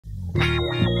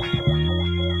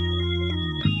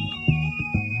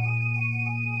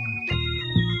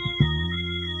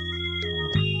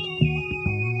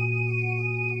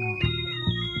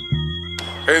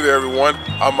Hey there everyone,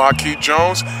 I'm Marquise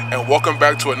Jones and welcome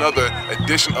back to another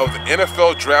edition of the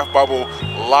NFL Draft Bible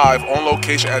live on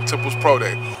location at Temple's Pro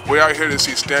Day. We're out here to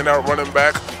see standout running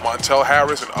back Montel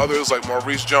Harris and others like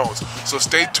Maurice Jones. So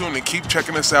stay tuned and keep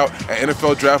checking us out at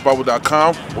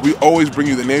NFLDraftBible.com, where we always bring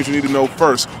you the names you need to know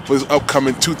first for this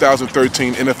upcoming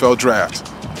 2013 NFL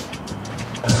Draft.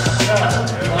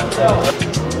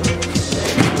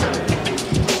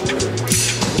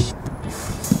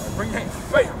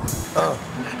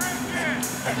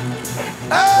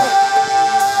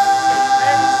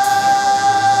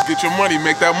 Get your money,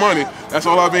 make that money. That's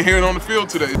all I've been hearing on the field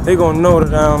today. They gonna know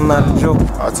that I'm not a joke.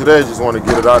 Today I just want to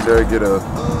get it out there, get a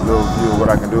little view of what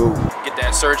I can do. Get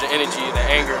that surge of energy, the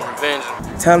anger and revenge.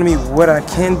 Telling me what I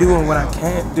can do and what I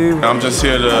can't do. I'm just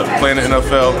here to play in the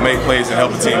NFL, make plays, and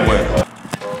help the team win.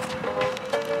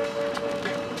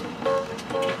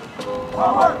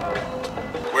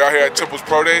 We're out here at Temple's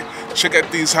Pro Day. Check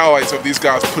out these highlights of these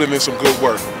guys putting in some good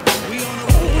work.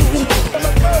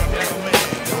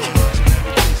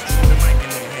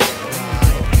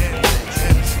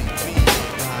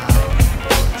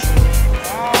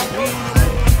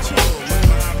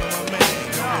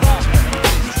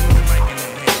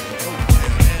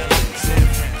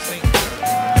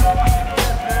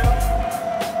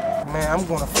 Man, I'm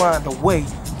gonna find a way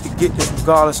to get this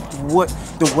regardless of what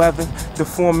the weather, the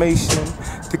formation,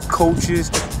 the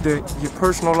coaches, your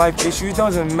personal life issues, it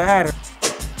doesn't matter.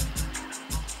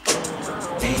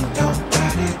 Ain't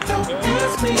nobody don't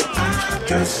miss me. I'm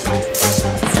just so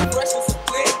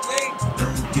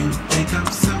you think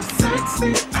I'm so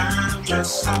sexy? I'm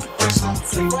just so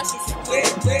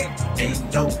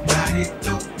ain't nobody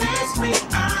don't miss me.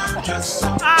 I'm just so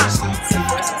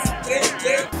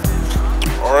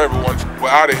All right, everyone, we're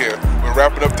out of here. We're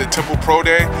wrapping up the Temple Pro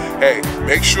Day. Hey,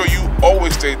 make sure you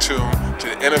always stay tuned to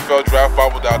the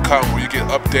NFLDraftBible.com, where you get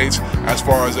updates as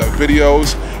far as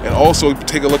videos, and also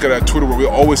take a look at our Twitter, where we're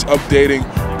always updating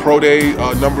Pro Day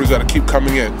numbers that keep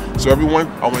coming in. So everyone,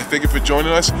 I want to thank you for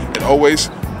joining us, and always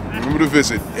remember to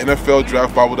visit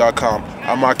NFLDraftBible.com.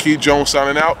 I'm Marquise Jones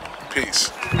signing out.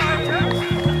 Peace.